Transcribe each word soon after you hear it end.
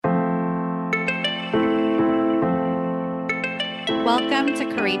Welcome to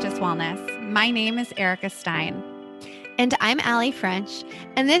Courageous Wellness. My name is Erica Stein. And I'm Allie French,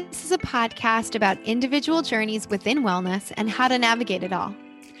 and this is a podcast about individual journeys within wellness and how to navigate it all.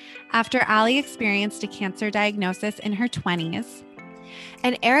 After Allie experienced a cancer diagnosis in her 20s,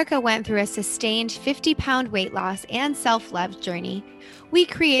 and Erica went through a sustained 50-pound weight loss and self-love journey, we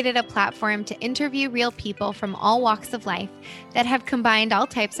created a platform to interview real people from all walks of life that have combined all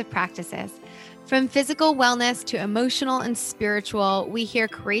types of practices. From physical wellness to emotional and spiritual, we hear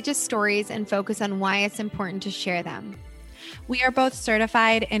courageous stories and focus on why it's important to share them. We are both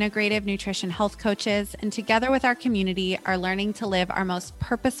certified integrative nutrition health coaches, and together with our community are learning to live our most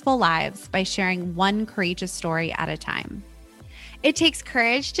purposeful lives by sharing one courageous story at a time. It takes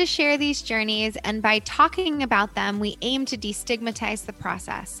courage to share these journeys, and by talking about them, we aim to destigmatize the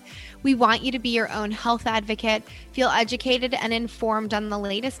process. We want you to be your own health advocate, feel educated and informed on the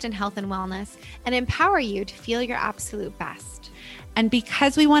latest in health and wellness, and empower you to feel your absolute best. And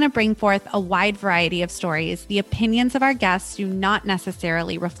because we want to bring forth a wide variety of stories, the opinions of our guests do not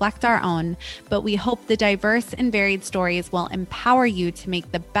necessarily reflect our own, but we hope the diverse and varied stories will empower you to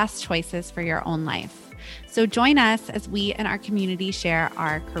make the best choices for your own life. So join us as we and our community share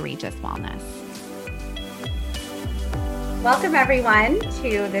our courageous wellness. Welcome, everyone,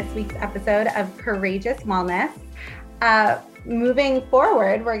 to this week's episode of Courageous Wellness. Moving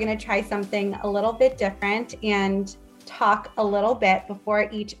forward, we're going to try something a little bit different and talk a little bit before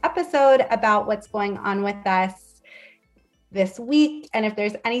each episode about what's going on with us this week and if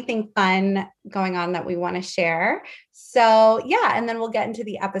there's anything fun going on that we want to share. So yeah, and then we'll get into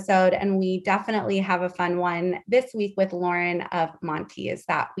the episode, and we definitely have a fun one this week with Lauren of Monty's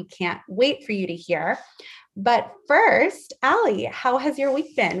that we can't wait for you to hear. But first, Allie, how has your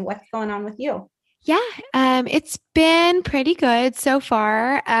week been? What's going on with you? Yeah, it's been pretty good so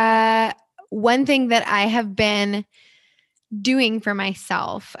far. One thing that I have been doing for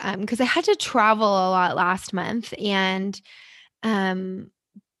myself, because I had to travel a lot last month, and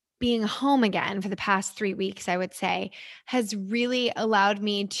being home again for the past 3 weeks, I would say, has really allowed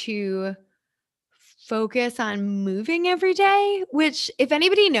me to focus on moving every day, which if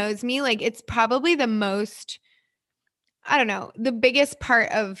anybody knows me, like it's probably the most, I don't know, the biggest part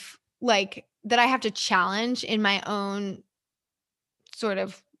of like that I have to challenge in my own sort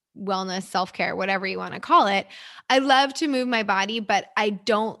of wellness, self-care, whatever you want to call it. I love to move my body, but I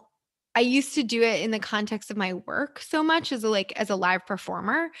used to do it in the context of my work so much as a live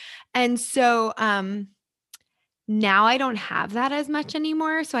performer. And so now I don't have that as much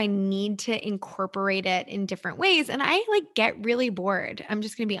anymore. So I need to incorporate it in different ways. And I get really bored. I'm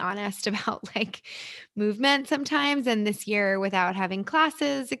just going to be honest about movement sometimes. And this year, without having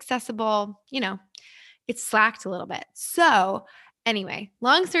classes accessible, it's slacked a little bit. So anyway,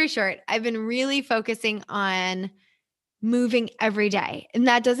 long story short, I've been really focusing on moving every day. And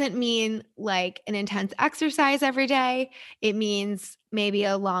that doesn't mean like an intense exercise every day. It means maybe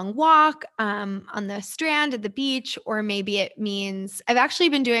a long walk on the strand at the beach, or maybe it means I've actually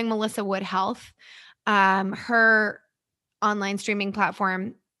been doing Melissa Wood Health, her online streaming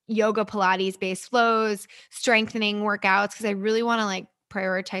platform, yoga, Pilates based flows, strengthening workouts, because I really want to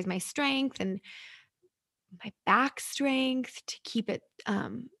prioritize my strength and my back strength to keep it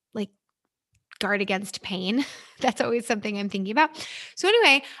guard against pain. That's always something I'm thinking about. So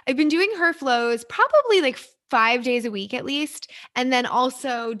anyway, I've been doing her flows probably 5 days a week at least, and then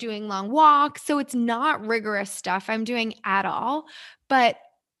also doing long walks. So it's not rigorous stuff I'm doing at all, but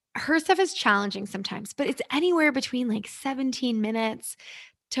her stuff is challenging sometimes, but it's anywhere between 17 minutes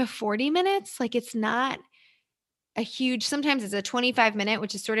to 40 minutes. It's not a huge, sometimes it's a 25-minute,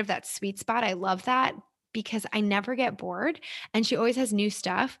 which is sort of that sweet spot. I love that, because I never get bored, and she always has new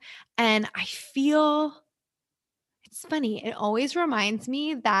stuff. And I feel, it's funny, it always reminds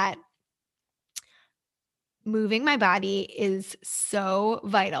me that moving my body is so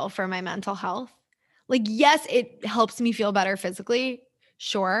vital for my mental health. Yes, it helps me feel better physically,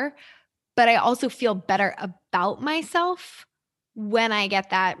 sure, but I also feel better about myself when I get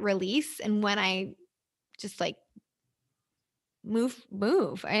that release and when I just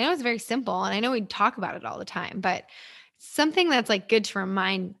move. I know it's very simple, and I know we talk about it all the time, but something that's good to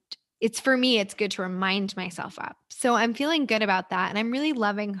remind. For me, it's good to remind myself up. So I'm feeling good about that, and I'm really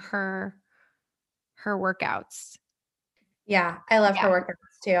loving her workouts. Yeah, I love her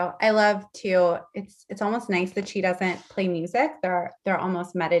workouts too. I love too. It's almost nice that she doesn't play music. They're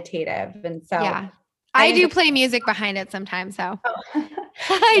almost meditative, and so yeah. I do play music behind it sometimes, so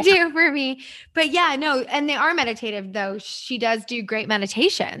I do for me. But yeah, no, and they are meditative though. She does do great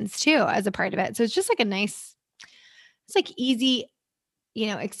meditations too as a part of it. So it's just a nice, it's easy,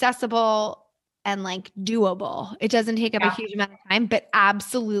 accessible and like doable. It doesn't take up a huge amount of time, but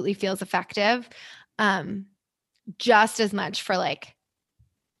absolutely feels effective. Just as much for like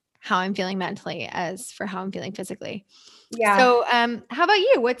how I'm feeling mentally as for how I'm feeling physically. Yeah. So, how about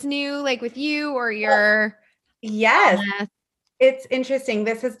you? What's new, like with you or your Yes. wellness? It's interesting.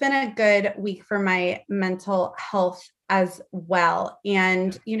 This has been a good week for my mental health as well.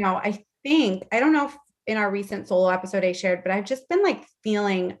 And, I think, I don't know if in our recent solo episode I shared, but I've just been like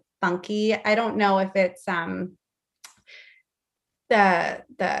feeling funky. I don't know if it's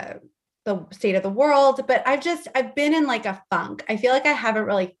the state of the world, but I've been in like a funk. I feel like I haven't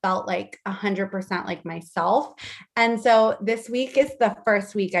really felt like 100% like myself. And so this week is the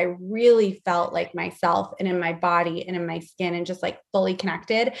first week I really felt like myself and in my body and in my skin and just like fully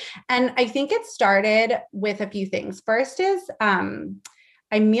connected. And I think it started with a few things. First is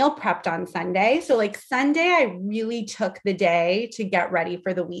I meal prepped on Sunday. So, like Sunday, I really took the day to get ready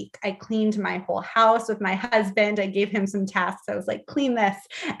for the week. I cleaned my whole house with my husband. I gave him some tasks. I was like, clean this.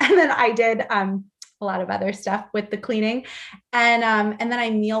 And then I did a lot of other stuff with the cleaning. And then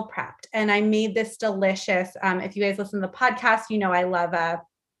I meal prepped and I made this delicious. If you guys listen to the podcast, I love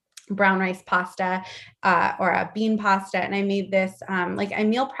brown rice pasta or a bean pasta. And I made this, I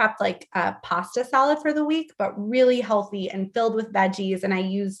meal prepped like a pasta salad for the week, but really healthy and filled with veggies. And I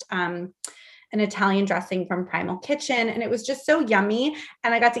used an Italian dressing from Primal Kitchen. And it was just so yummy.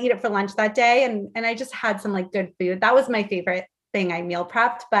 And I got to eat it for lunch that day. And I just had some like good food. That was my favorite thing I meal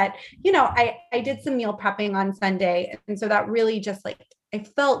prepped. But, I did some meal prepping on Sunday. And so that really just like I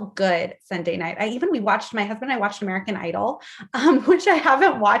felt good Sunday night. My husband and I watched American Idol, which I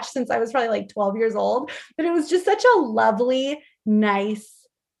haven't watched since I was probably like 12 years old, but it was just such a lovely, nice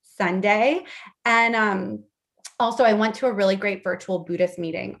Sunday. And also I went to a really great virtual Buddhist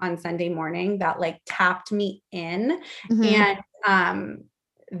meeting on Sunday morning that like tapped me in. Mm-hmm. And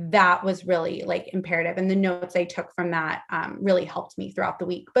that was really like imperative. And the notes I took from that really helped me throughout the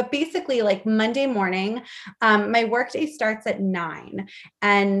week. But basically, like Monday morning, my workday starts at 9.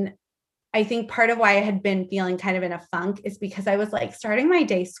 And I think part of why I had been feeling kind of in a funk is because I was like starting my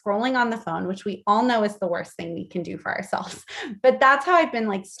day scrolling on the phone, which we all know is the worst thing we can do for ourselves. But that's how I've been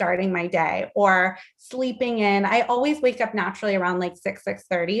like starting my day or sleeping in. I always wake up naturally around like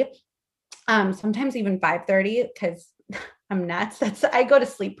 6:30. Sometimes even 5:30 because I'm nuts. I go to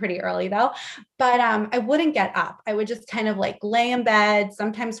sleep pretty early though, but I wouldn't get up. I would just kind of like lay in bed,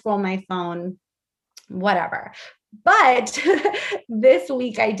 sometimes scroll my phone, whatever. But this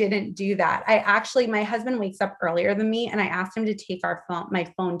week I didn't do that. My husband wakes up earlier than me and I asked him to take my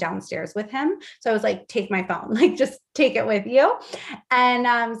phone downstairs with him. So I was like, take my phone, like just take it with you.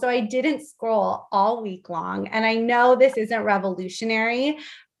 And so I didn't scroll all week long. And I know this isn't revolutionary,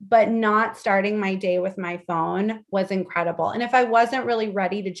 but not starting my day with my phone was incredible. And if I wasn't really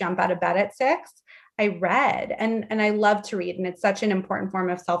ready to jump out of bed at 6, I read and I love to read. And it's such an important form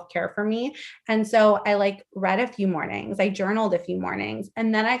of self-care for me. And so I like read a few mornings, I journaled a few mornings,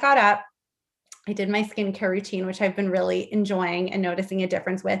 and then I got up. I did my skincare routine, which I've been really enjoying and noticing a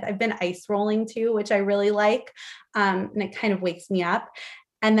difference with. I've been ice rolling too, which I really like. And it kind of wakes me up.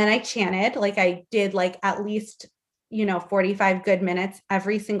 And then I chanted, like I did like at least 45 good minutes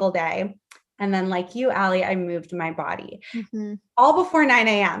every single day. And then like you, Allie, I moved my body all before 9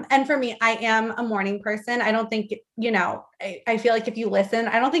 a.m. And for me, I am a morning person. I don't think, I feel like if you listen,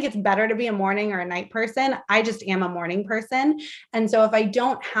 I don't think it's better to be a morning or a night person. I just am a morning person. And so if I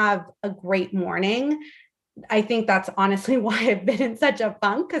don't have a great morning, I think that's honestly why I've been in such a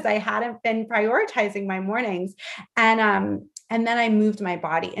funk because I hadn't been prioritizing my mornings. And then I moved my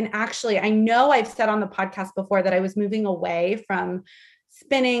body. And actually, I know I've said on the podcast before that I was moving away from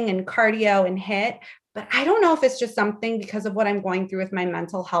spinning and cardio and HIIT, but I don't know if it's just something because of what I'm going through with my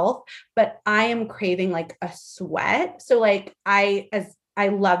mental health, but I am craving like a sweat. So like I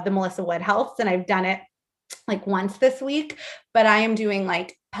love the Melissa Wood Healths and I've done it like once this week, but I am doing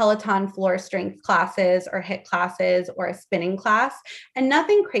like Peloton floor strength classes or HIIT classes or a spinning class and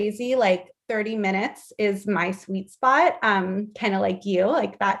nothing crazy. Like 30 minutes is my sweet spot. Kind of like you,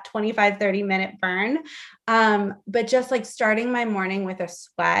 like that 25, 30-minute burn. But just like starting my morning with a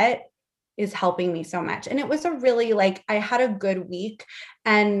sweat is helping me so much. And it was I had a good week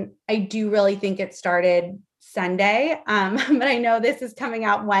and I do really think it started Sunday. But I know this is coming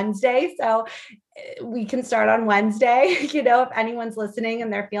out Wednesday. So we can start on Wednesday, if anyone's listening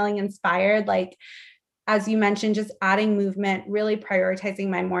and they're feeling inspired, like, as you mentioned, just adding movement, really prioritizing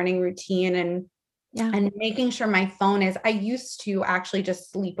my morning routine and Yeah. And making sure my phone I used to actually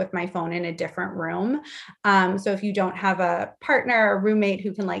just sleep with my phone in a different room. So if you don't have a partner or roommate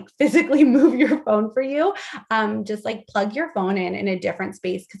who can like physically move your phone for you, just like plug your phone in a different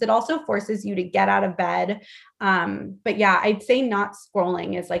space, because it also forces you to get out of bed. But yeah, I'd say not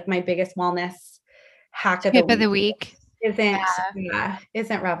scrolling is like my biggest wellness hack of Tip the of the week. week.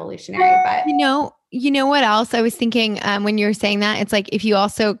 Isn't revolutionary, but You know what else I was thinking when you were saying that? It's like if you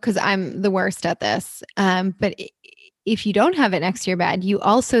also, because I'm the worst at this, but if you don't have it next to your bed, you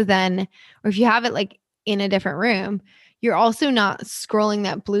also then, or if you have it like in a different room, you're also not scrolling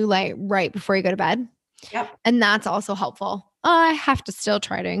that blue light right before you go to bed. yep. And that's also helpful. I have to still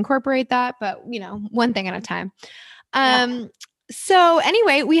try to incorporate that, but one thing at a time. Yep. So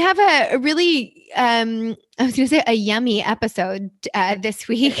anyway, we have a really, I was going to say a yummy episode this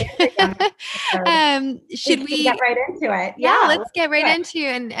week. Should we get right into it? Yeah, let's get right into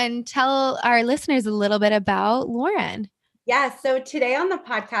and tell our listeners a little bit about Lauren. Yeah. So today on the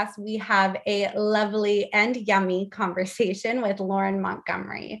podcast, we have a lovely and yummy conversation with Lauren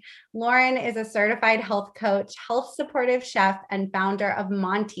Montgomery. Lauren is a certified health coach, health supportive chef, and founder of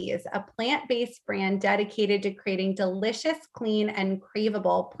Monty's, a plant-based brand dedicated to creating delicious, clean, and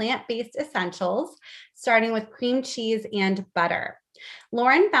craveable plant-based essentials, starting with cream cheese and butter.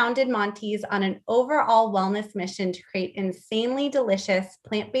 Lauren founded Monty's on an overall wellness mission to create insanely delicious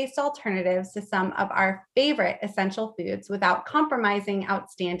plant-based alternatives to some of our favorite essential foods without compromising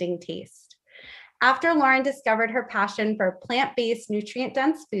outstanding taste. After Lauren discovered her passion for plant-based,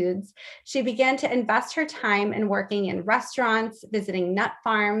 nutrient-dense foods, she began to invest her time in working in restaurants, visiting nut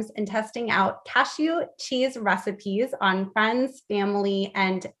farms, and testing out cashew cheese recipes on friends, family,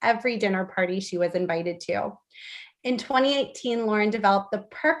 and every dinner party she was invited to. In 2018, Lauren developed the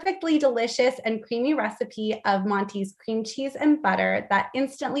perfectly delicious and creamy recipe of Monty's cream cheese and butter that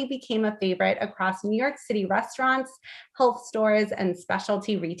instantly became a favorite across New York City restaurants, health stores, and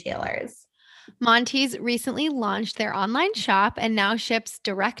specialty retailers. Monty's recently launched their online shop and now ships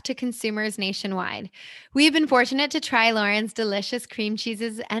direct to consumers nationwide. We've been fortunate to try Lauren's delicious cream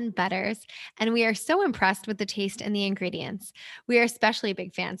cheeses and butters, and we are so impressed with the taste and the ingredients. We are especially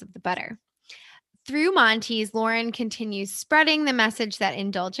big fans of the butter. Through Monty's, Lauren continues spreading the message that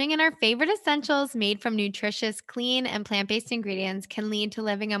indulging in our favorite essentials made from nutritious, clean, and plant-based ingredients can lead to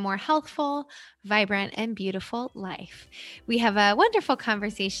living a more healthful, vibrant, and beautiful life. We have a wonderful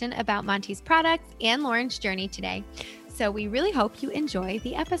conversation about Monty's products and Lauren's journey today, so we really hope you enjoy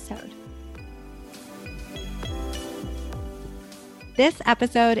the episode. This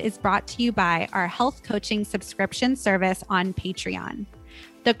episode is brought to you by our health coaching subscription service on Patreon.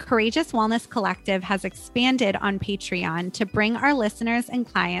 The Courageous Wellness Collective has expanded on Patreon to bring our listeners and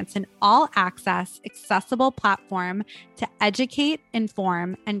clients an all-access, accessible platform to educate,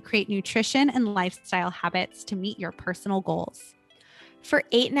 inform, and create nutrition and lifestyle habits to meet your personal goals. For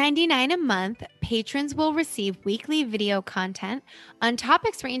 $8.99 a month, patrons will receive weekly video content on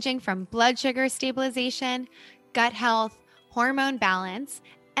topics ranging from blood sugar stabilization, gut health, hormone balance,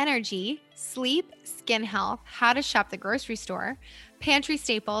 energy, sleep, skin health, how to shop the grocery store, pantry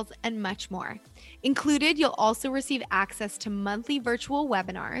staples, and much more. Included, you'll also receive access to monthly virtual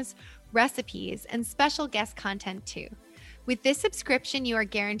webinars, recipes, and special guest content too. With this subscription, you are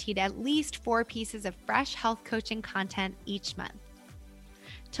guaranteed at least 4 pieces of fresh health coaching content each month.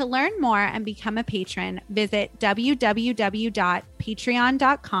 To learn more and become a patron, visit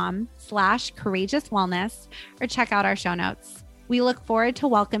www.patreon.com/courageouswellness or check out our show notes. We look forward to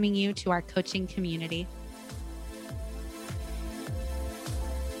welcoming you to our coaching community.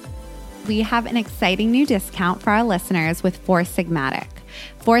 We have an exciting new discount for our listeners with Four Sigmatic.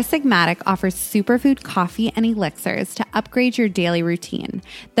 Four Sigmatic offers superfood coffee and elixirs to upgrade your daily routine.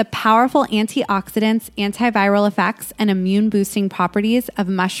 The powerful antioxidants, antiviral effects, and immune-boosting properties of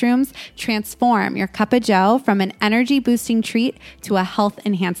mushrooms transform your cup of joe from an energy-boosting treat to a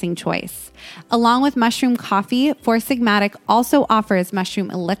health-enhancing choice. Along with mushroom coffee, Four Sigmatic also offers mushroom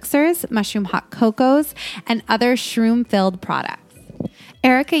elixirs, mushroom hot cocos, and other shroom-filled products.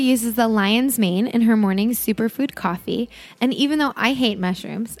 Erica uses the lion's mane in her morning superfood coffee, and even though I hate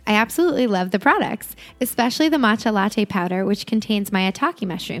mushrooms, I absolutely love the products, especially the matcha latte powder, which contains maitake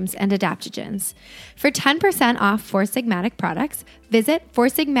mushrooms and adaptogens. For 10% off Four Sigmatic products, visit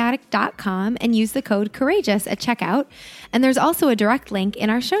foursigmatic.com and use the code COURAGEOUS at checkout, and there's also a direct link in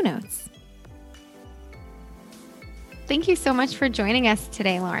our show notes. Thank you so much for joining us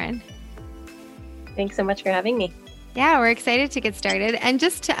today, Lauren. Thanks so much for having me. Yeah, we're excited to get started. And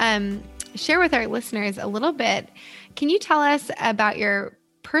just to share with our listeners a little bit, can you tell us about your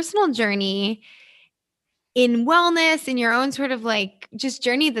personal journey in wellness, in your own sort of like just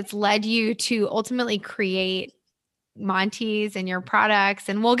journey that's led you to ultimately create Monty's and your products.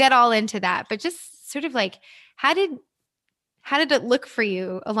 And we'll get all into that, but just sort of like, how did it look for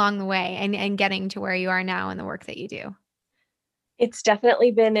you along the way and getting to where you are now in the work that you do? It's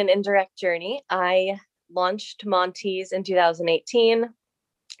definitely been an indirect journey. I launched Monty's in 2018.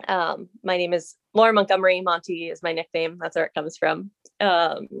 My name is Lauren Montgomery. Monty is my nickname. That's where it comes from.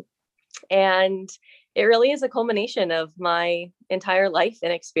 And it really is a culmination of my entire life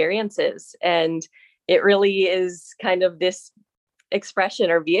and experiences. And it really is kind of this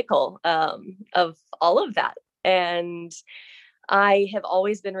expression or vehicle of all of that. And I have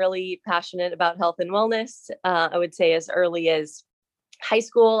always been really passionate about health and wellness. I would say as early as high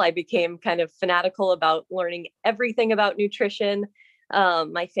school, I became kind of fanatical about learning everything about nutrition.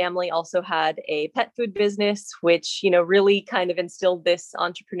 My family also had a pet food business, which, really kind of instilled this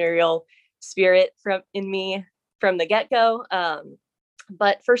entrepreneurial spirit in me from the get-go.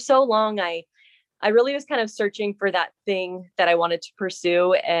 But for so long, I really was kind of searching for that thing that I wanted to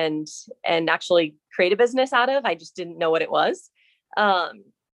pursue and actually create a business out of. I just didn't know what it was.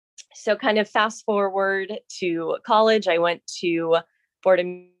 So kind of fast forward to college, I went to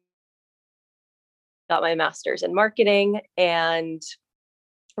Fordham, got my master's in marketing, and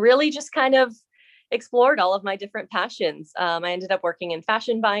really just kind of explored all of my different passions. I ended up working in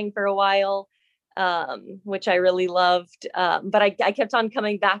fashion buying for a while, which I really loved. But I kept on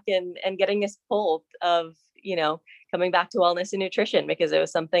coming back and getting this pull of, coming back to wellness and nutrition because it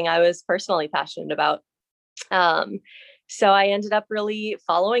was something I was personally passionate about. So I ended up really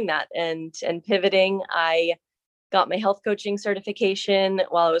following that and pivoting. I got my health coaching certification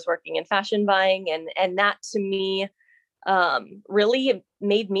while I was working in fashion buying. And that to me, really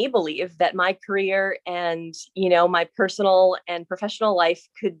made me believe that my career and, my personal and professional life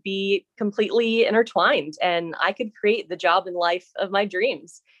could be completely intertwined, and I could create the job and life of my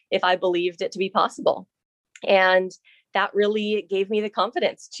dreams if I believed it to be possible. And that really gave me the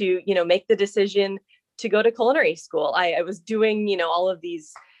confidence to, make the decision to go to culinary school. I was doing, all of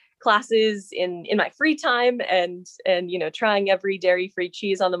these classes in my free time and, trying every dairy-free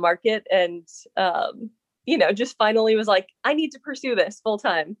cheese on the market. And, just finally was like, I need to pursue this full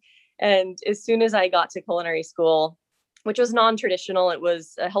time. And as soon as I got to culinary school, which was non-traditional, it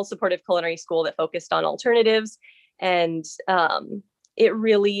was a health supportive culinary school that focused on alternatives. And it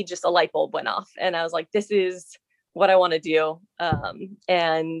really just a light bulb went off. And I was like, this is what I want to do.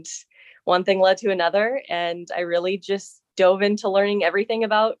 And one thing led to another. And I really just dove into learning everything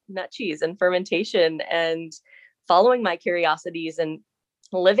about nut cheese and fermentation and following my curiosities and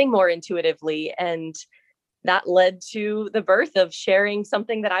living more intuitively. And that led to the birth of sharing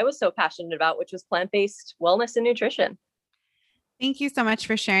something that I was so passionate about, which was plant-based wellness and nutrition. Thank you so much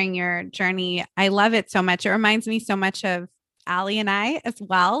for sharing your journey. I love it so much. It reminds me so much of Allie and I as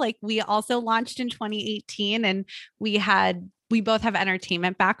well. Like we also launched in 2018 and we both have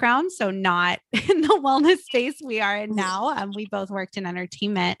entertainment backgrounds, so not in the wellness space we are in now. We both worked in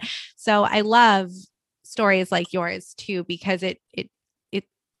entertainment. So I love stories like yours too, because it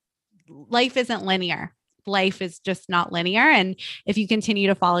life isn't linear. Life is just not linear. And if you continue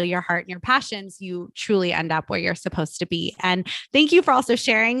to follow your heart and your passions, you truly end up where you're supposed to be. And thank you for also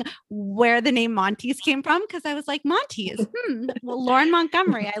sharing where the name Monty's came from, because I was like, Monty's, well, Lauren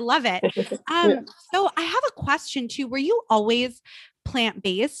Montgomery, I love it. So I have a question too. Were you always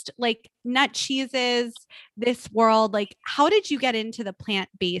plant-based, like nut cheeses, this world? Like, how did you get into the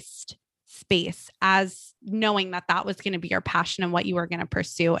plant-based space as knowing that was going to be your passion and what you were going to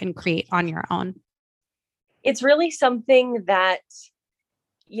pursue and create on your own? It's really something that,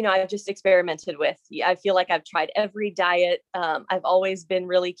 I've just experimented with. I feel like I've tried every diet. I've always been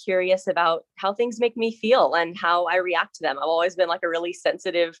really curious about how things make me feel and how I react to them. I've always been like a really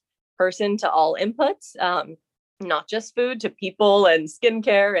sensitive person to all inputs, not just food, to people and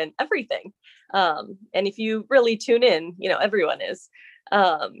skincare and everything. And if you really tune in, everyone is.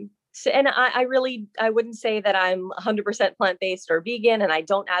 So, and I wouldn't say that I'm 100% plant-based or vegan, and I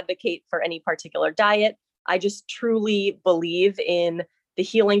don't advocate for any particular diet. I just truly believe in the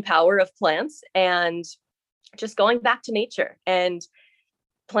healing power of plants and just going back to nature. And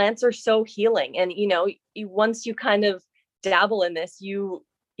plants are so healing. And, once you kind of dabble in this, you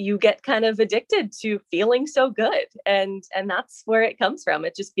get kind of addicted to feeling so good. And that's where it comes from.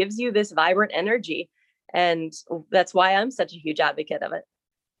 It just gives you this vibrant energy. And that's why I'm such a huge advocate of it.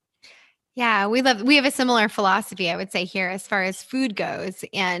 Yeah, we have a similar philosophy, I would say, here as far as food goes,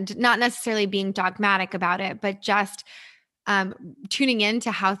 and not necessarily being dogmatic about it, but just tuning into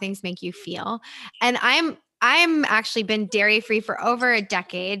how things make you feel. And I'm actually been dairy-free for over a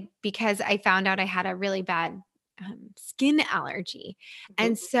decade because I found out I had a really bad skin allergy.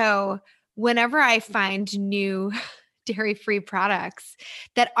 And so whenever I find new dairy-free products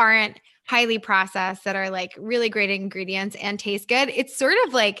that aren't highly processed, that are like really great ingredients and taste good, it's sort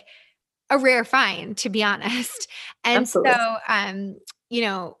of like a rare find, to be honest. And Absolutely.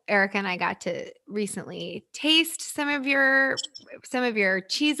 so, Erica and I got to recently taste some of your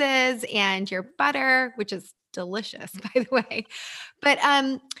cheeses and your butter, which is delicious, by the way. But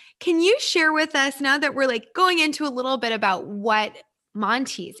can you share with us, now that we're like going into a little bit about what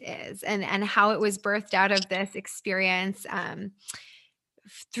Monty's is and how it was birthed out of this experience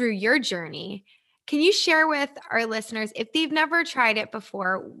through your journey? Can you share with our listeners, if they've never tried it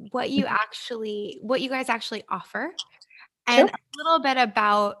before, what you guys actually offer, and Sure. a little bit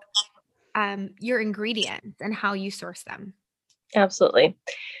about your ingredients and how you source them? Absolutely.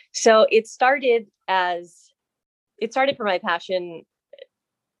 So it started for my passion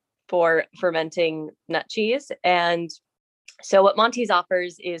for fermenting nut cheese. And so what Monty's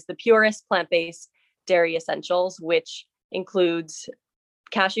offers is the purest plant-based dairy essentials, which includes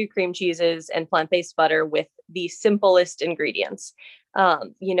cashew cream cheeses and plant-based butter with the simplest ingredients.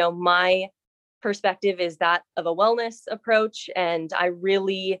 My perspective is that of a wellness approach, and I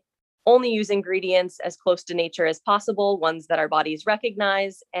really only use ingredients as close to nature as possible, ones that our bodies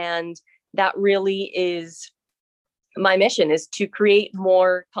recognize. And that really is my mission, is to create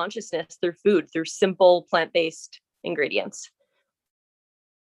more consciousness through food, through simple plant-based ingredients.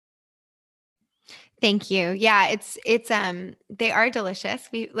 Thank you. Yeah, it's they are delicious.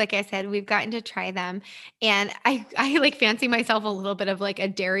 Like I said, we've gotten to try them, and I like fancy myself a little bit of like a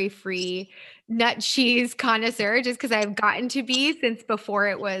dairy-free nut cheese connoisseur, just because I've gotten to be since before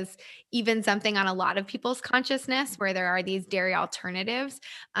it was even something on a lot of people's consciousness, where there are these dairy alternatives,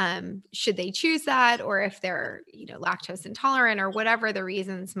 should they choose that, or if they're lactose intolerant or whatever the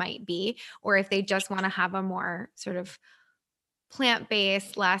reasons might be, or if they just want to have a more sort of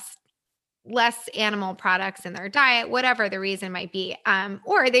plant-based, less animal products in their diet, whatever the reason might be,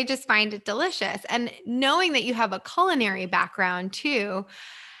 or they just find it delicious. And knowing that you have a culinary background too,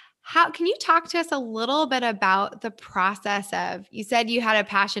 how can you talk to us a little bit about the process of, you said you had a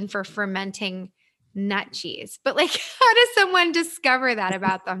passion for fermenting nut cheese, but like, how does someone discover that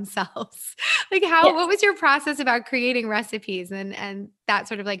about themselves? Like what was your process about creating recipes and that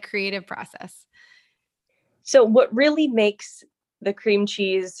sort of like creative process? So what really makes the cream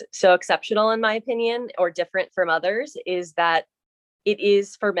cheese so exceptional, in my opinion, or different from others, is that it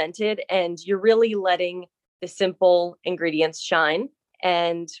is fermented and you're really letting the simple ingredients shine.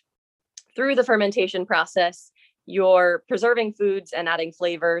 And through the fermentation process, you're preserving foods and adding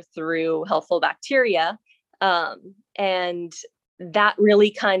flavor through healthful bacteria. And that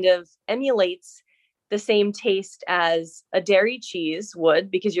really kind of emulates the same taste as a dairy cheese would,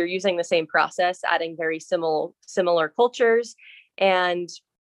 because you're using the same process, adding very similar cultures. And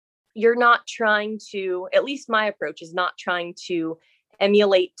you're not trying to, at least my approach is not trying to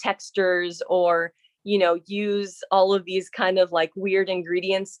emulate textures or, use all of these kind of like weird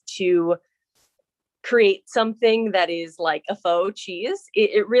ingredients to create something that is like a faux cheese.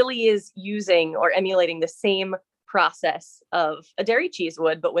 It really is using or emulating the same process of a dairy cheese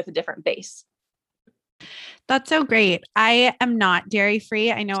would, but with a different base. That's so great. I am not dairy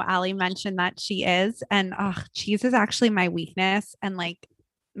free. I know Allie mentioned that she is, and cheese is actually my weakness and like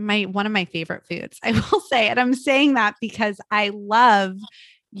one of my favorite foods, I will say. And I'm saying that because I love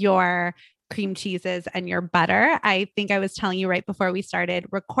your cream cheeses and your butter. I think I was telling you right before we started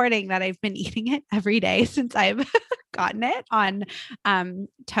recording that I've been eating it every day since I've gotten it on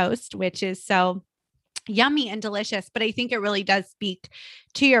toast, which is so yummy and delicious. But I think it really does speak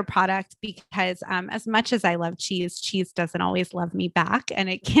to your product because as much as I love cheese doesn't always love me back, and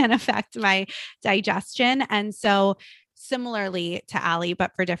it can affect my digestion. And so similarly to Allie,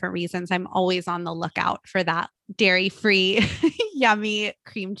 but for different reasons, I'm always on the lookout for that dairy-free, yummy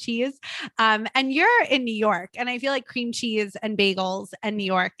cream cheese. And you're in New York, and I feel like cream cheese and bagels and New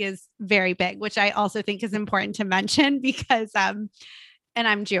York is very big, which I also think is important to mention because and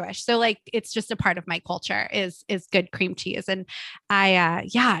I'm Jewish. So like, it's just a part of my culture is good cream cheese. And I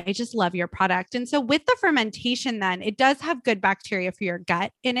just love your product. And so with the fermentation, then it does have good bacteria for your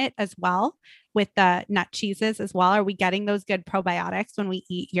gut in it as well, with the nut cheeses as well. Are we getting those good probiotics when we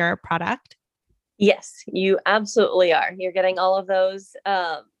eat your product? Yes, you absolutely are. You're getting all of those.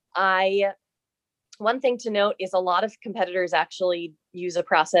 One thing to note is a lot of competitors actually use a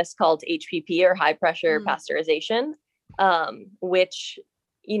process called HPP, or high pressure pasteurization, which,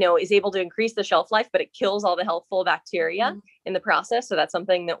 is able to increase the shelf life, but it kills all the healthful bacteria in the process. So that's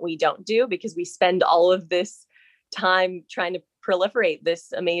something that we don't do because we spend all of this time trying to proliferate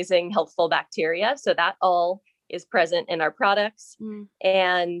this amazing healthful bacteria. So that all is present in our products.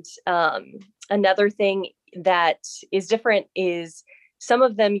 And another thing that is different is some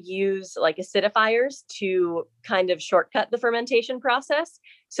of them use like acidifiers to kind of shortcut the fermentation process.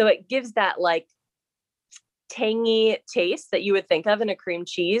 So it gives that like tangy taste that you would think of in a cream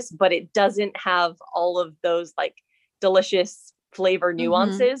cheese, but it doesn't have all of those like delicious flavor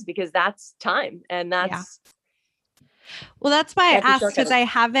nuances because that's time. And that's, well, that's why I asked, because I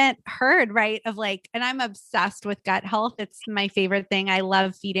haven't heard, right, of like, and I'm obsessed with gut health. It's my favorite thing. I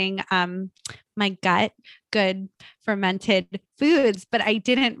love feeding my gut good fermented foods, but I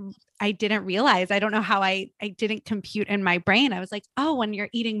didn't realize, I don't know how I didn't compute in my brain. I was like, oh, when you're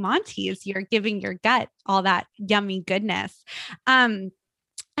eating Monty's, you're giving your gut all that yummy goodness.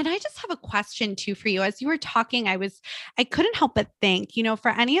 And I just have a question too for you. As you were talking, I couldn't help but think,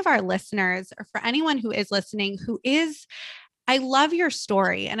 for any of our listeners or for anyone who is listening, I love your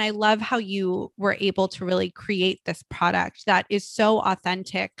story and I love how you were able to really create this product that is so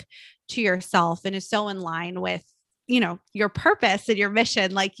authentic to yourself and is so in line with, your purpose and your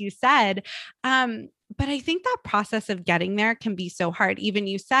mission, like you said. But I think that process of getting there can be so hard. Even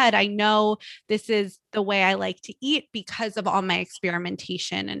you said, I know this is the way I like to eat because of all my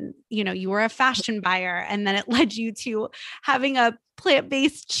experimentation. And, you were a fashion buyer and then it led you to having a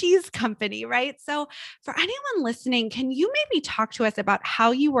plant-based cheese company, right? So for anyone listening, can you maybe talk to us about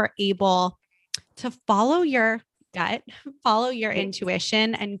how you were able to follow your gut, follow your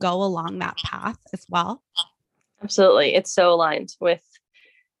intuition and go along that path as well? Absolutely. It's so aligned with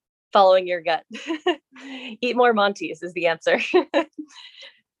following your gut. Eat more Monty's is the answer.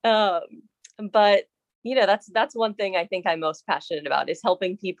 But that's one thing I think I'm most passionate about is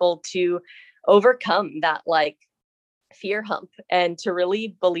helping people to overcome that like fear hump and to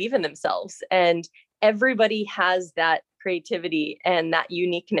really believe in themselves. And everybody has that creativity and that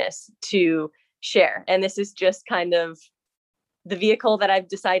uniqueness to share. And this is just kind of the vehicle that I've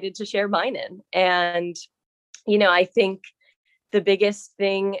decided to share mine in. And, I think the biggest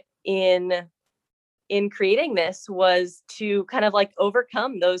thing in creating this was to kind of like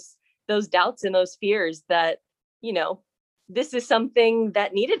overcome those doubts and those fears that, this is something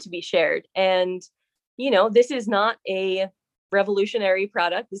that needed to be shared. And, this is not a revolutionary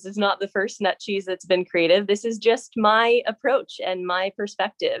product. This is not the first nut cheese that's been created. This is just my approach and my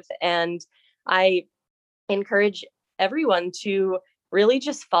perspective. And I encourage everyone to really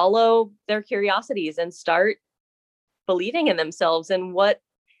just follow their curiosities and start believing in themselves, and what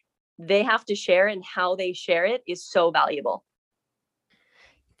they have to share and how they share it is so valuable.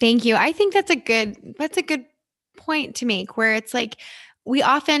 Thank you. I think that's a good point to make, where it's like, we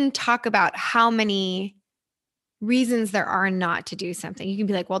often talk about how many reasons there are not to do something. You can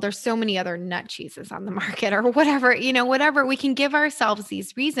be like, well, there's so many other nut cheeses on the market or whatever, whatever. We can give ourselves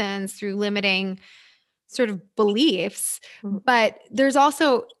these reasons through limiting sort of beliefs, but there's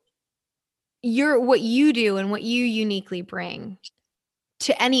also what you do and what you uniquely bring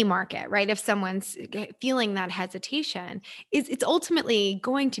to any market, right? If someone's feeling that hesitation, it's ultimately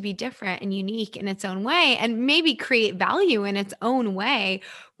going to be different and unique in its own way and maybe create value in its own way,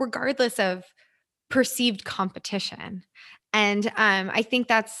 regardless of perceived competition. And I think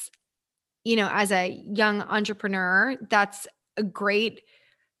that's, as a young entrepreneur, that's a great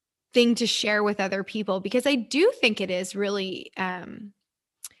thing to share with other people, because I do think it is really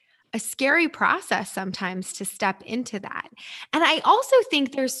a scary process sometimes to step into that. And I also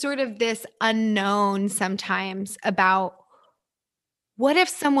think there's sort of this unknown sometimes about what if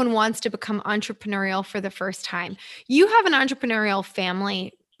someone wants to become entrepreneurial for the first time. You have an entrepreneurial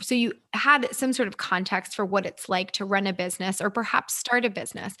family, so you had some sort of context for what it's like to run a business or perhaps start a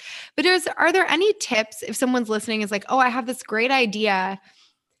business. But are there any tips if someone's listening is like, oh, I have this great idea,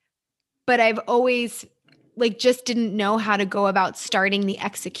 but I've always just didn't know how to go about starting the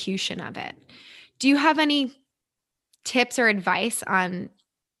execution of it. Do you have any tips or advice on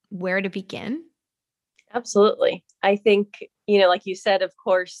where to begin? Absolutely. I think, like you said, of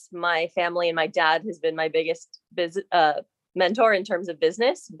course, my family and my dad has been my biggest mentor in terms of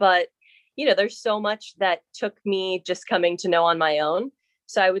business, but, there's so much that took me just coming to know on my own.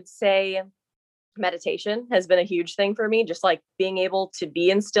 So I would say meditation has been a huge thing for me, just like being able to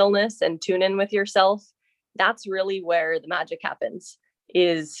be in stillness and tune in with yourself. That's really where the magic happens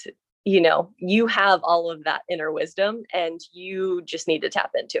is, you have all of that inner wisdom and you just need to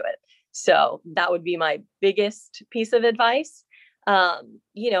tap into it. So that would be my biggest piece of advice. And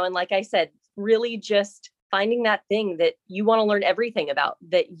like I said, really just finding that thing that you want to learn everything about,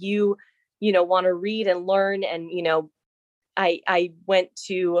 that you want to read and learn. And, I went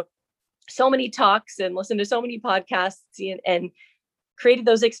to so many talks and listened to so many podcasts and created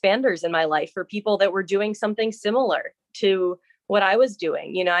those expanders in my life for people that were doing something similar to what I was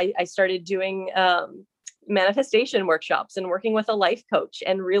doing. I started doing manifestation workshops and working with a life coach,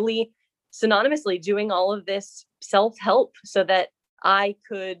 and really synonymously doing all of this self-help so that I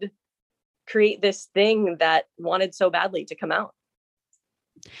could create this thing that wanted so badly to come out.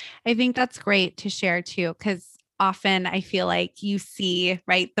 I think that's great to share too, because often I feel like you see,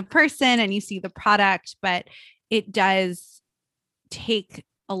 right, the person and you see the product, but it does take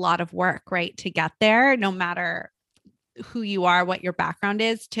a lot of work, right, to get there, no matter who you are, what your background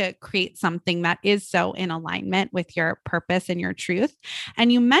is, to create something that is so in alignment with your purpose and your truth.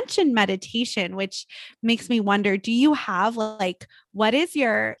 And you mentioned meditation, which makes me wonder, do you have what is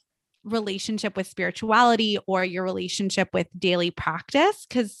your relationship with spirituality or your relationship with daily practice?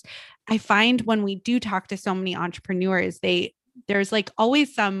 Because I find when we do talk to so many entrepreneurs, there's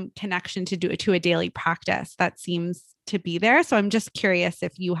always some connection to a daily practice that seems to be there. So I'm just curious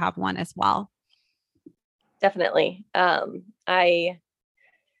if you have one as well. Definitely. I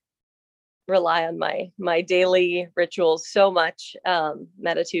rely on my daily rituals so much,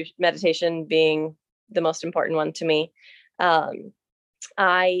 meditation being the most important one to me.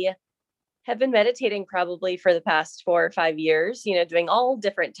 I have been meditating probably for the past 4 or 5 years, doing all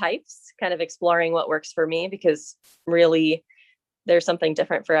different types, kind of exploring what works for me, because really there's something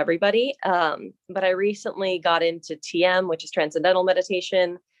different for everybody. But I recently got into TM, which is transcendental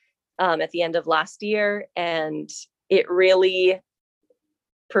meditation, at the end of last year. And it really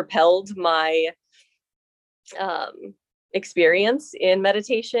propelled my experience in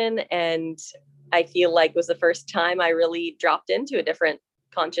meditation. And I feel like it was the first time I really dropped into a different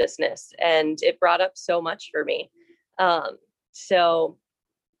consciousness, and it brought up so much for me. So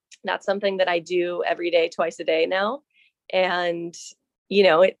that's something that I do every day, twice a day now. And,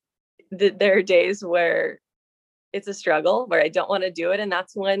 there are days where it's a struggle, where I don't want to do it. And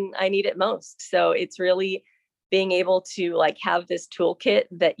that's when I need it most. So it's really being able to have this toolkit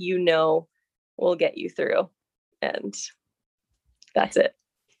that will get you through. And that's it.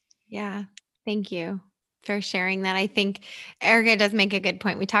 Yeah. Thank you for sharing that. I think Erica does make a good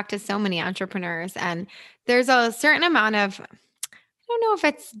point. We talk to so many entrepreneurs, and there's a certain amount of, I don't know if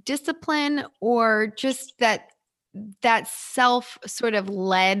it's discipline or just that self sort of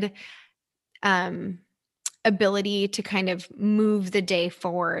led ability to kind of move the day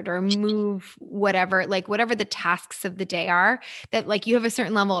forward, or move whatever the tasks of the day are, that you have a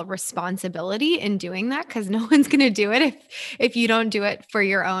certain level of responsibility in doing that, because no one's going to do it if you don't do it for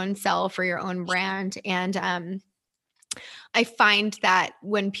your own self or your own brand. And I find that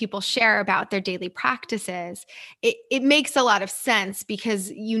when people share about their daily practices, it makes a lot of sense, because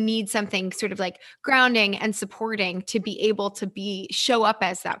you need something sort of grounding and supporting to be able to show up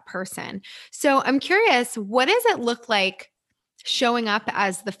as that person. So I'm curious, what does it look like showing up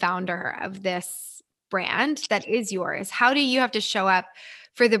as the founder of this brand that is yours? How do you have to show up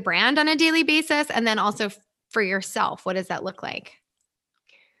for the brand on a daily basis? And then also for yourself, what does that look like?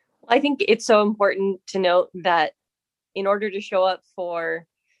 Well, I think it's so important to note that in order to show up for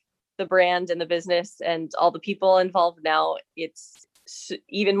the brand and the business and all the people involved now, it's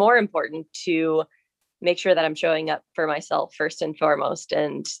even more important to make sure that I'm showing up for myself first and foremost.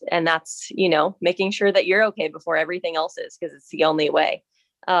 And that's, making sure that you're okay before everything else is, because it's the only way.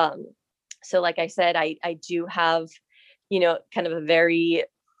 So like I said, I do have, kind of a very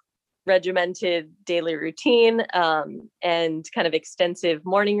regimented daily routine, and kind of extensive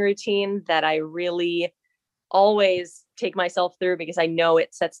morning routine that I really always take myself through, because I know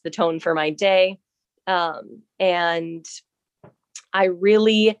it sets the tone for my day. And I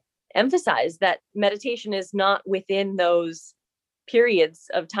really emphasize that meditation is not within those periods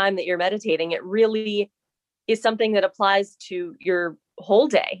of time that you're meditating. It really is something that applies to your whole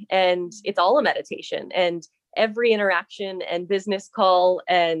day, and it's all a meditation. And every interaction and business call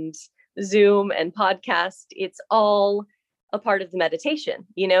and Zoom and podcast, it's all a part of the meditation.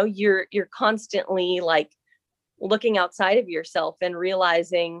 You're constantly looking outside of yourself and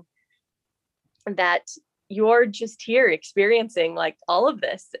realizing that you're just here experiencing all of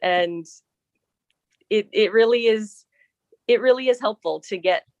this. And it really is helpful to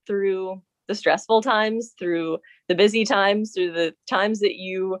get through the stressful times, through the busy times, through the times that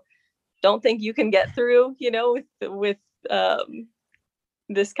you don't think you can get through, with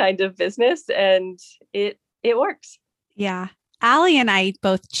this kind of business. And it works. Yeah. Allie and I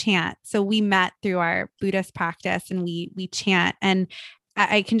both chant. So we met through our Buddhist practice, and we chant, and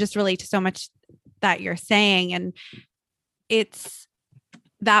I can just relate to so much that you're saying. And it's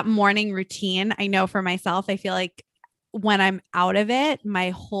that morning routine. I know for myself, I feel like when I'm out of it, my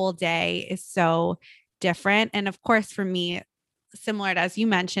whole day is so different. And of course, for me, similar to as you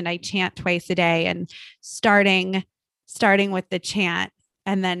mentioned, I chant twice a day, and starting with the chant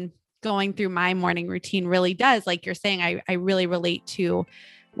and then going through my morning routine really does, like you're saying, I really relate to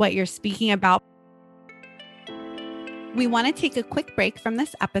what you're speaking about. We want to take a quick break from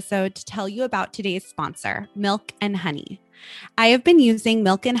this episode to tell you about today's sponsor, Milk and Honey. I have been using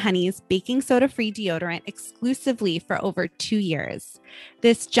Milk and Honey's baking soda-free deodorant exclusively for over 2 years.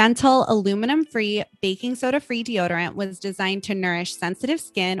 This gentle, aluminum-free, baking soda-free deodorant was designed to nourish sensitive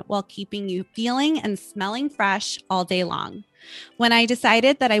skin while keeping you feeling and smelling fresh all day long. When I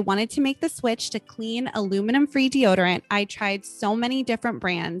decided that I wanted to make the switch to clean, aluminum-free deodorant, I tried so many different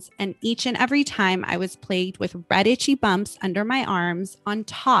brands, and each and every time I was plagued with red, itchy bumps under my arms, on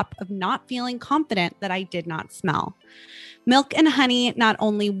top of not feeling confident that I did not smell. Milk and Honey not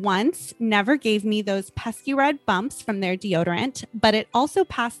only once never gave me those pesky red bumps from their deodorant, but it also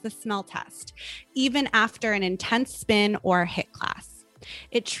passed the smell test, even after an intense spin or HIIT class.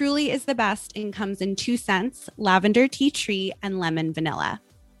 It truly is the best and comes in 2 scents, lavender tea tree and lemon vanilla.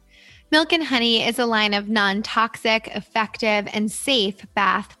 Milk and Honey is a line of non-toxic, effective, and safe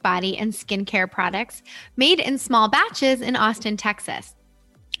bath, body, and skincare products made in small batches in Austin, Texas.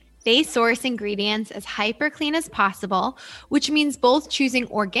 They source ingredients as hyper clean as possible, which means both choosing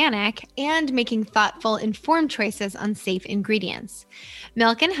organic and making thoughtful, informed choices on safe ingredients.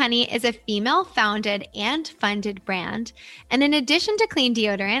 Milk and Honey is a female-founded and funded brand, and in addition to clean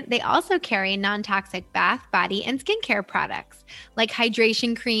deodorant, they also carry non-toxic bath, body, and skincare products like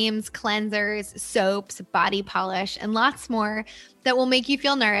hydration creams, cleansers, soaps, body polish, and lots more that will make you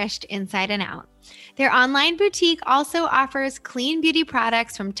feel nourished inside and out. Their online boutique also offers clean beauty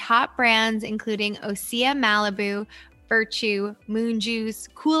products from top brands including Osea Malibu, Virtue, Moon Juice,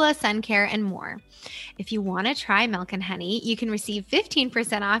 Kula Sun Care, and more. If you want to try Milk and Honey, you can receive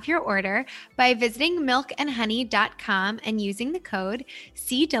 15% off your order by visiting milkandhoney.com and using the code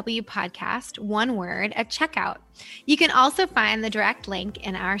CWPodcast, one word, at checkout. You can also find the direct link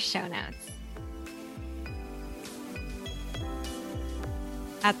in our show notes.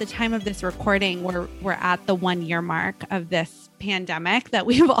 At the time of this recording, we're at the 1-year mark of this pandemic that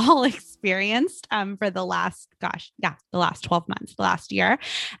we've all experienced for the last 12 months, the last year.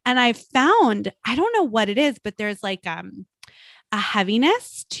 And I've found, I don't know what it is, but there's like a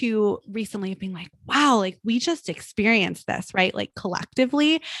heaviness to recently being like, wow, like we just experienced this, right? Like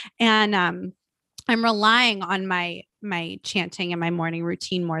collectively. And I'm relying on my chanting and my morning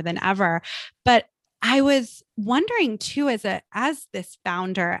routine more than ever. But I was wondering too, as this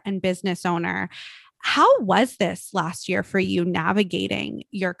founder and business owner, how was this last year for you navigating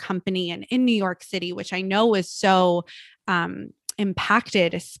your company and in New York City, which I know was so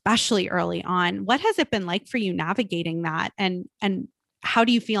impacted, especially early on? What has it been like for you navigating that? And how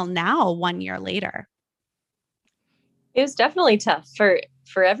do you feel now 1 year later? It was definitely tough for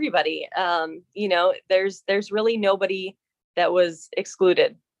everybody. There's really nobody that was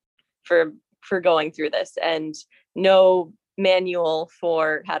excluded for going through this, and no manual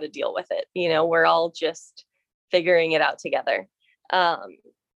for how to deal with it. We're all just figuring it out together. Of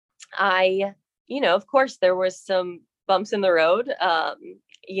course there was some bumps in the road. I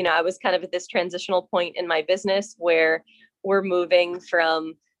was kind of at this transitional point in my business where we're moving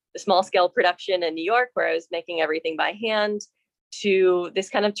from the small scale production in New York, where I was making everything by hand, to this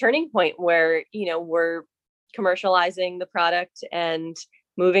kind of turning point where, we're commercializing the product and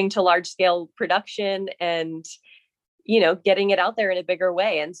moving to large scale production and, getting it out there in a bigger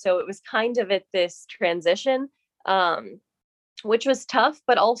way. And so it was kind of at this transition, which was tough,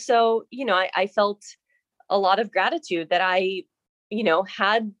 but also, I felt a lot of gratitude that I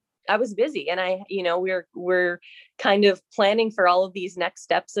was busy, and we're kind of planning for all of these next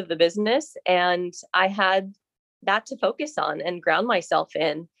steps of the business. And I had that to focus on and ground myself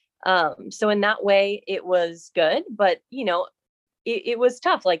in. So in that way it was good, but it was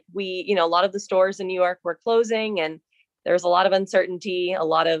tough. Like a lot of the stores in New York were closing, and there was a lot of uncertainty, a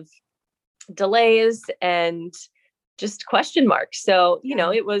lot of delays, and just question marks. So,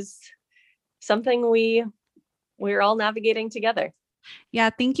 it was something we're all navigating together.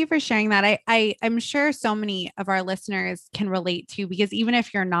 Yeah. Thank you for sharing that. I'm sure so many of our listeners can relate to, because even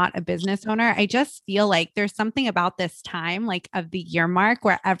if you're not a business owner, I just feel like there's something about this time, like of the year mark,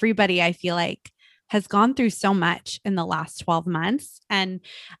 where everybody, I feel like, has gone through so much in the last 12 months. And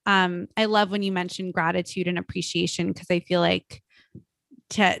I love when you mentioned gratitude and appreciation, because I feel like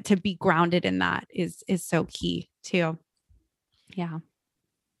to be grounded in that is so key too. Yeah.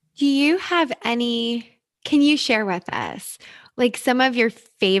 Do you have can you share with us like some of your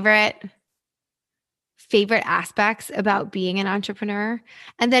favorite aspects about being an entrepreneur?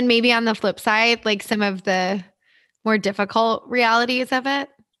 And then maybe on the flip side, like some of the more difficult realities of it?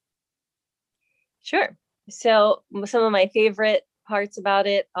 Sure. So some of my favorite parts about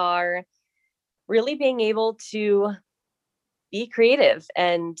it are really being able to be creative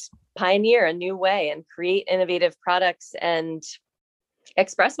and pioneer a new way and create innovative products and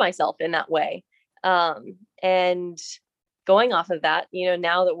express myself in that way. And going off of that,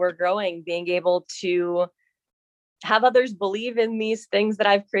 now that we're growing, being able to have others believe in these things that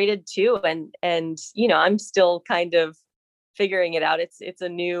I've created too. And I'm still kind of figuring it out. It's a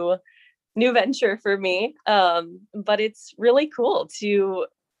new venture for me. But it's really cool to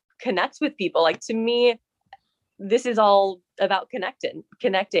connect with people. Like, to me, this is all about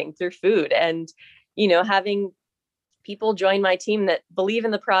connecting through food, and having people join my team that believe in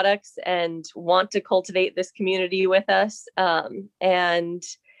the products and want to cultivate this community with us. And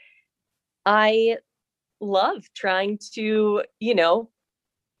I love trying to,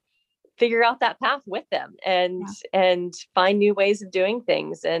 figure out that path with them and find new ways of doing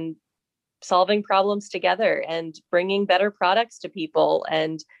things and solving problems together and bringing better products to people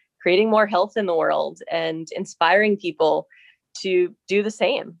and creating more health in the world and inspiring people to do the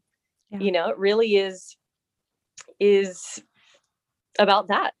same. Yeah. It really is about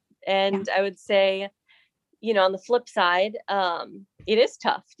that. And I would say, on the flip side, it is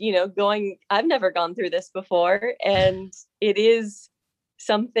tough, I've never gone through this before, and it is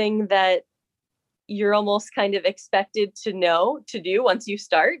something that you're almost kind of expected to know to do once you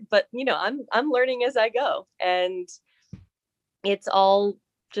start, but I'm learning as I go, and it's all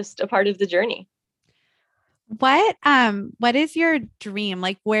just a part of the journey. What is your dream?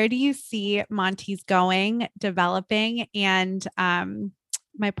 Like, where do you see Monty's going, developing? And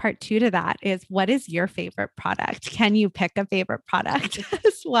my part 2 to that is, what is your favorite product? Can you pick a favorite product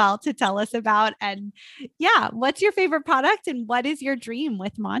as well to tell us about? And what's your favorite product and what is your dream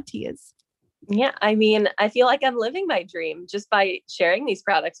with Monty's? Yeah, I mean, I feel like I'm living my dream just by sharing these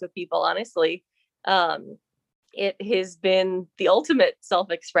products with people, honestly. It has been the ultimate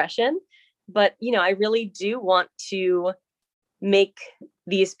self-expression, but, I really do want to make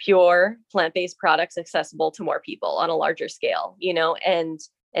these pure plant-based products accessible to more people on a larger scale, and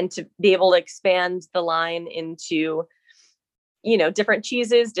to be able to expand the line into, different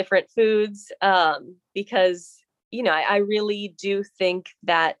cheeses, different foods, because, I really do think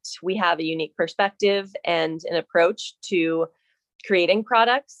that we have a unique perspective and an approach to creating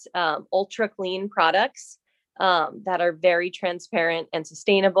products, ultra clean products, that are very transparent and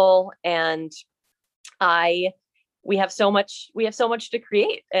sustainable. And we have so much to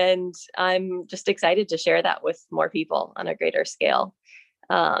create, and I'm just excited to share that with more people on a greater scale.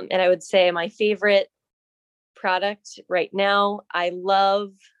 And I would say my favorite product right now, I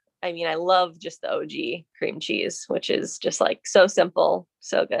love just the OG cream cheese, which is just like so simple,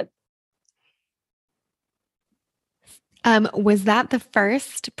 so good. Was that the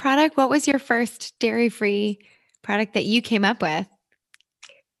first product? What was your first dairy-free product that you came up with?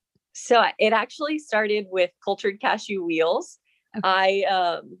 So it actually started with cultured cashew wheels. Okay.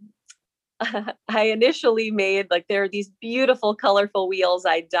 I initially made, like, there are these beautiful, colorful wheels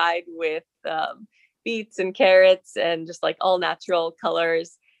I dyed with beets and carrots and just like all natural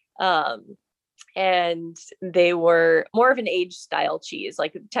colors. And they were more of an aged style cheese,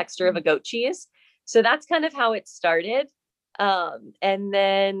 like the texture of a goat cheese. So that's kind of how it started. And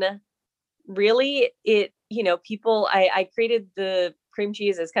then really I created the cream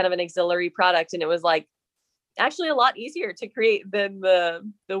cheese as kind of an auxiliary product, and it was like actually a lot easier to create than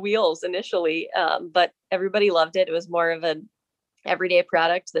the wheels initially. But everybody loved it. It was more of an everyday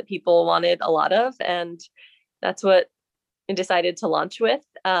product that people wanted a lot of, and that's what I decided to launch with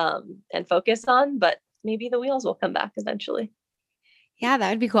and focus on. But maybe the wheels will come back eventually. Yeah, that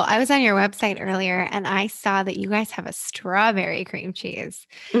would be cool. I was on your website earlier and I saw that you guys have a strawberry cream cheese.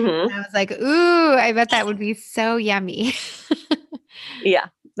 Mm-hmm. And I was like, ooh, I bet that would be so yummy. Yeah.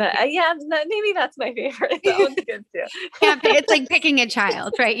 Maybe that's my favorite. That one's good too. It's like picking a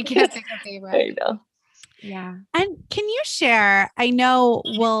child, right? You can't pick a favorite. I know. Yeah. And can you share, I know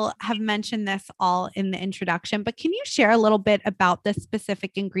we'll have mentioned this all in the introduction, but can you share a little bit about the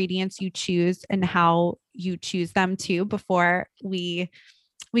specific ingredients you choose and how you choose them too before we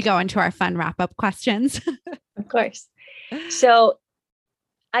go into our fun wrap-up questions? Of course. So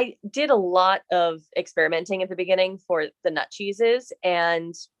I did a lot of experimenting at the beginning for the nut cheeses.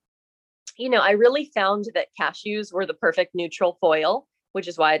 And, I really found that cashews were the perfect neutral foil, which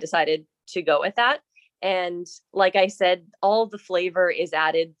is why I decided to go with that. And like I said, all the flavor is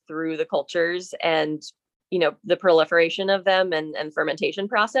added through the cultures and, the proliferation of them and fermentation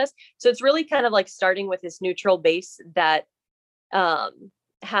process. So it's really kind of like starting with this neutral base that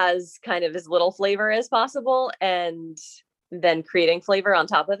has kind of as little flavor as possible and then creating flavor on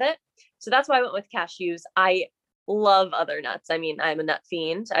top of it. So that's why I went with cashews. I love other nuts. I mean, I'm a nut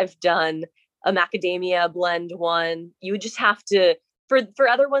fiend. I've done a macadamia blend one. You would just have to, for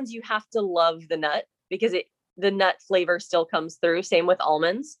other ones, you have to love the nut because the nut flavor still comes through. Same with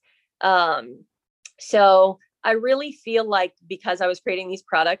almonds. So I really feel like because I was creating these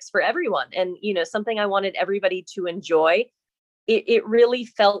products for everyone and, something I wanted everybody to enjoy, it really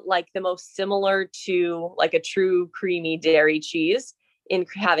felt like the most similar to like a true creamy dairy cheese in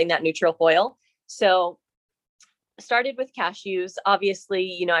having that neutral foil. So started with cashews.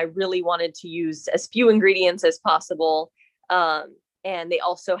 Obviously, I really wanted to use as few ingredients as possible. And they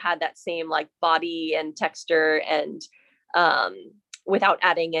also had that same like body and texture and without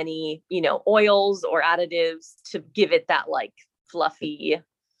adding any, oils or additives to give it that like fluffy,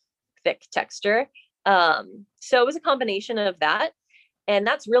 thick texture. So it was a combination of that. And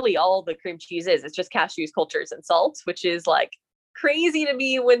that's really all the cream cheese is. It's just cashews, cultures, and salts, which is like crazy to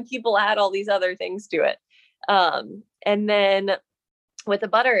me when people add all these other things to it. And then with the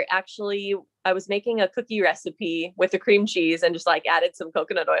butter, actually, I was making a cookie recipe with the cream cheese and just like added some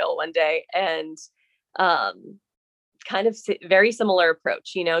coconut oil one day and kind of very similar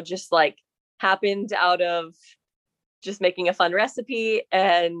approach, just like happened out of just making a fun recipe.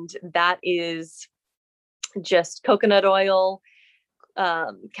 And that is just coconut oil,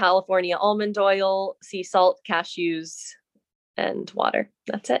 California almond oil, sea salt, cashews, and water.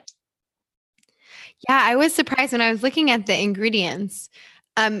 That's it. Yeah, I was surprised when I was looking at the ingredients.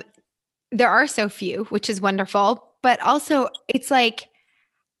 There are so few, which is wonderful, but also it's like,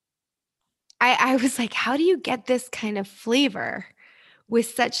 I was like, how do you get this kind of flavor with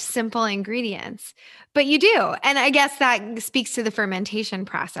such simple ingredients? But you do. And I guess that speaks to the fermentation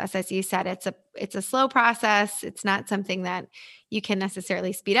process. As you said, it's a slow process. It's not something that you can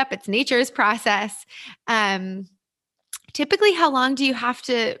necessarily speed up. It's nature's process. Typically, how long do you have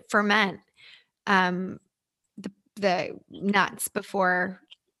to ferment the nuts before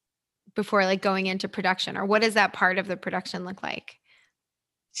like going into production, or what does that part of the production look like?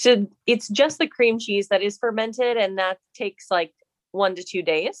 So it's just the cream cheese that is fermented, and that takes like 1 to 2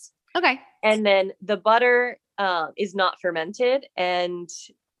 days. Okay. And then the butter is not fermented, and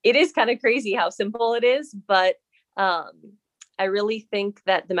it is kind of crazy how simple it is, but I really think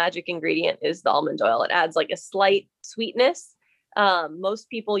that the magic ingredient is the almond oil. It adds like a slight sweetness. Most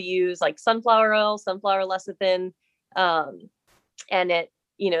people use like sunflower oil, sunflower lecithin, and it,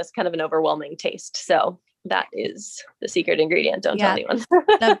 it's kind of an overwhelming taste. So that is the secret ingredient. Don't tell anyone.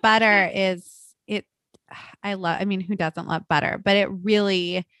 The butter is it. I mean, who doesn't love butter? But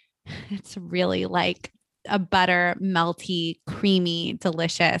it's really like a butter, melty, creamy,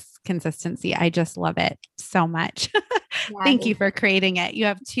 delicious consistency. I just love it so much. Yeah. Thank you for creating it. You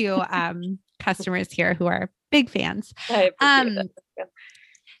have 2 customers here who are big fans. I appreciate that. Yeah.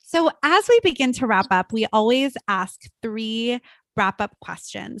 So as we begin to wrap up, we always ask 3 wrap-up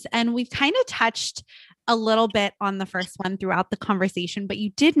questions. And we've kind of touched a little bit on the first one throughout the conversation, but you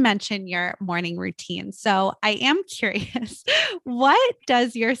did mention your morning routine. So I am curious, what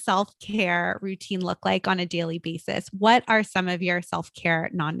does your self-care routine look like on a daily basis? What are some of your self-care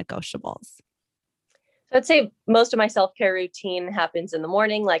non-negotiables? So I'd say most of my self-care routine happens in the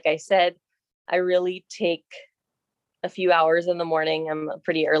morning. Like I said, I really take a few hours in the morning. I'm a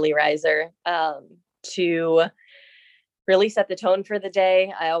pretty early riser to really set the tone for the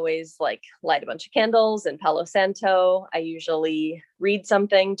day. I always like light a bunch of candles and Palo Santo. I usually read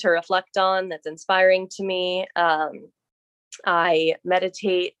something to reflect on that's inspiring to me. I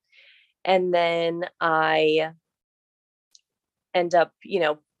meditate, and then I end up,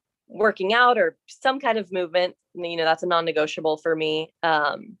 working out or some kind of movement. That's a non-negotiable for me.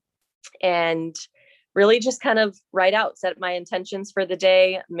 And really just kind of write out, set my intentions for the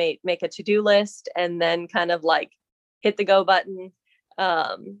day, make a to-do list, and then kind of like hit the go button.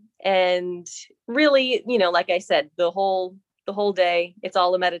 And really, like I said, the whole day, it's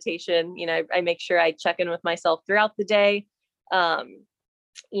all a meditation. I make sure I check in with myself throughout the day.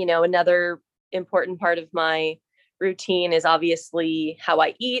 Another important part of my routine is obviously how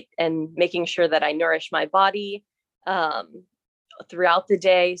I eat and making sure that I nourish my body throughout the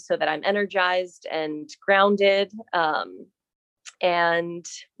day so that I'm energized and grounded. And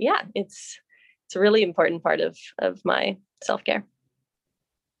yeah, it's a really important part of my self-care.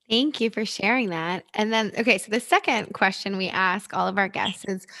 Thank you for sharing that. And then, okay, so the second question we ask all of our guests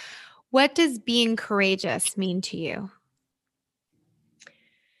is, What does being courageous mean to you?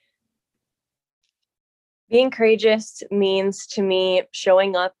 Being courageous means to me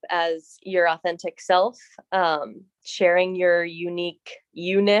showing up as your authentic self, sharing your unique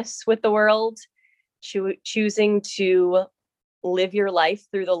you-ness with the world, choosing to live your life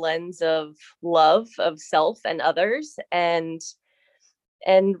through the lens of love of self and others, and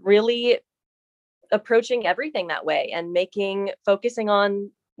really approaching everything that way, and focusing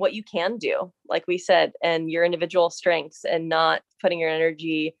on what you can do, like we said, and your individual strengths, and not putting your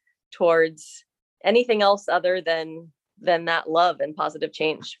energy towards anything else other than that love and positive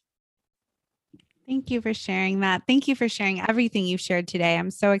change. Thank you for sharing that. Thank you for sharing everything you've shared today.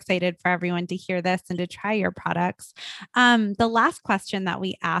 I'm so excited for everyone to hear this and to try your products. The last question that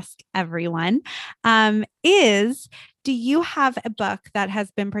we ask everyone is, do you have a book that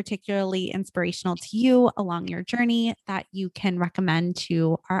has been particularly inspirational to you along your journey that you can recommend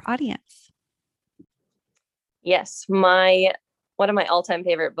to our audience? Yes, one of my all-time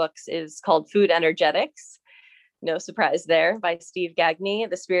favorite books is called Food Energetics. No surprise there, by Steve Gagne,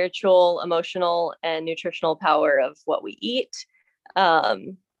 the spiritual, emotional, and nutritional power of what we eat.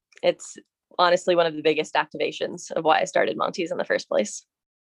 It's honestly one of the biggest activations of why I started Monty's in the first place.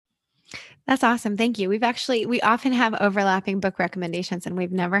 That's awesome. Thank you. We often have overlapping book recommendations, and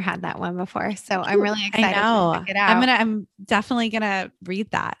we've never had that one before. So I'm really excited to check it out. I'm definitely going to read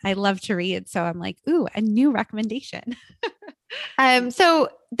that. I love to read. So I'm like, ooh, a new recommendation. So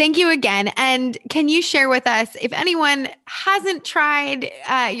thank you again. And can you share with us, if anyone hasn't tried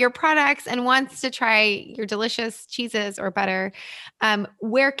your products and wants to try your delicious cheeses or butter,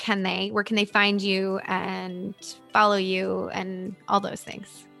 where can they find you and follow you and all those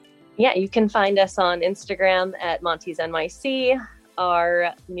things? Yeah, you can find us on Instagram at Monty's NYC.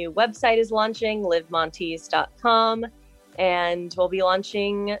 Our new website is launching, livemontes.com. And we'll be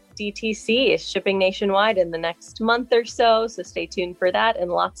launching DTC, shipping nationwide, in the next month or so. So stay tuned for that,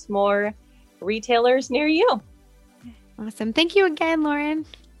 and lots more retailers near you. Awesome. Thank you again, Lauren.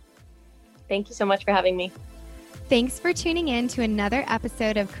 Thank you so much for having me. Thanks for tuning in to another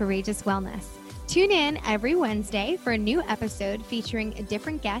episode of Courageous Wellness. Tune in every Wednesday for a new episode featuring a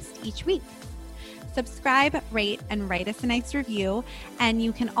different guest each week. Subscribe, rate, and write us a nice review. And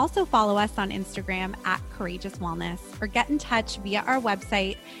you can also follow us on Instagram at Courageous Wellness, or get in touch via our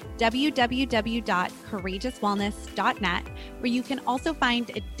website, www.courageouswellness.net, where you can also find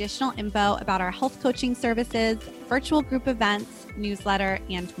additional info about our health coaching services, virtual group events, newsletter,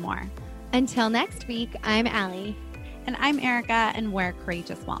 and more. Until next week, I'm Allie. And I'm Erica, and we're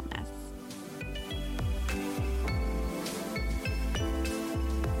Courageous Wellness.